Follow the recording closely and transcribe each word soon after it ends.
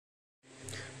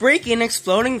Breaking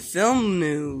exploding film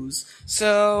news.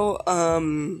 So,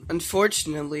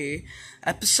 unfortunately,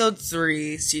 episode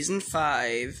 3, season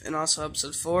 5, and also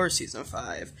episode 4, season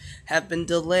 5, have been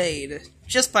delayed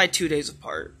just by 2 days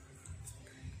apart.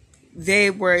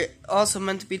 They were also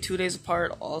meant to be 2 days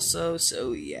apart also,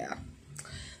 so yeah.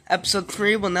 Episode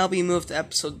 3 will now be moved to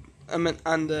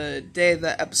on the day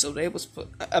that episode 8 was put,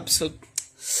 episode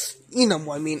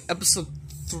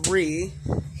 3,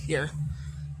 here.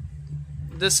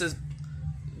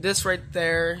 This right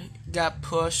there got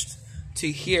pushed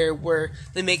to here where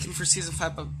the making for season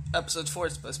 5 of episode 4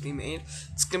 is supposed to be made.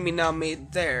 It's gonna be now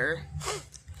made there.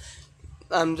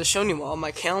 I'm just showing you all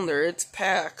my calendar, it's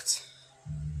packed.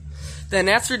 Then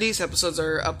after these episodes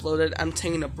are uploaded, I'm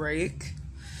taking a break.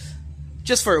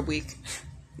 Just for a week.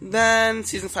 Then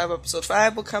season 5 episode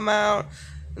 5 will come out.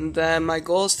 And then my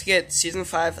goal is to get season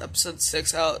 5 episode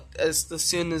 6 out as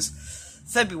soon as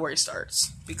February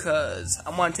starts. Because I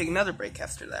want to take another break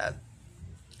after that.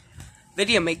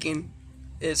 Video making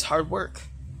is hard work.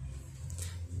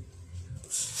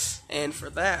 And for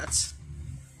that,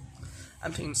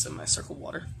 I'm taking some of my circle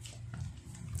water.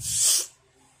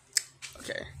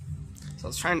 Okay. So I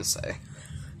was trying to say.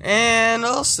 And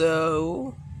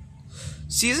also,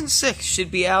 season 6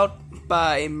 should be out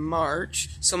by March.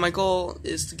 So my goal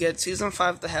is to get season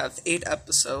 5 to have 8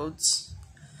 episodes.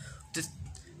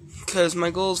 Because my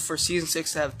goal is for season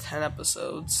 6 to have 10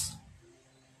 episodes.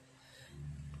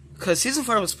 Because season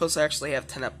 4 was supposed to actually have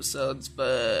 10 episodes,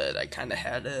 but I kind of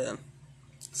had to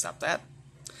stop that.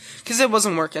 Because it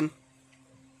wasn't working.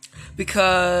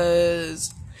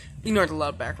 Because ignore the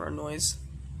loud background noise.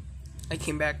 I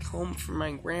came back home from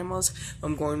my grandma's.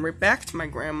 I'm going right back to my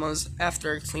grandma's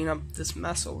after I clean up this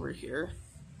mess over here.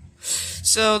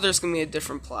 So there's going to be a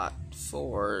different plot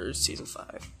for season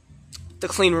 5. The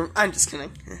clean room. I'm just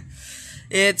kidding.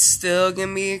 It's still going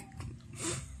to be...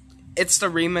 It's the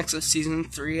remix of season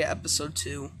 3, episode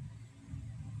 2.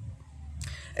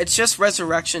 It's just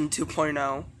Resurrection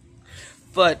 2.0.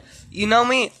 But, you know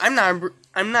me, I'm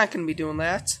not going to be doing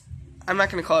that. I'm not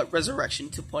going to call it Resurrection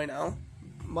 2.0.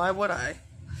 Why would I?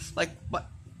 Like,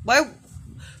 why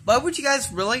would you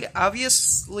guys really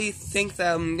obviously think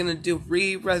that I'm gonna do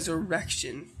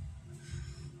Resurrection?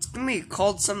 It's gonna be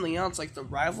called something else, like the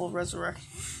Rival Resurrection.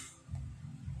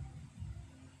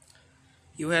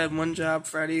 You had one job,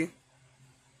 Freddy.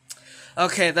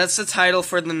 Okay, that's the title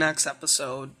for the next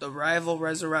episode. The Rival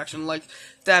Resurrection. Like,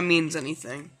 that means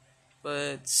anything.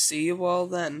 But see you all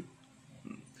then.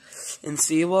 And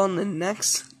see you all in the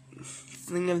next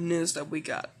thing of news that we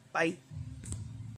got. Bye.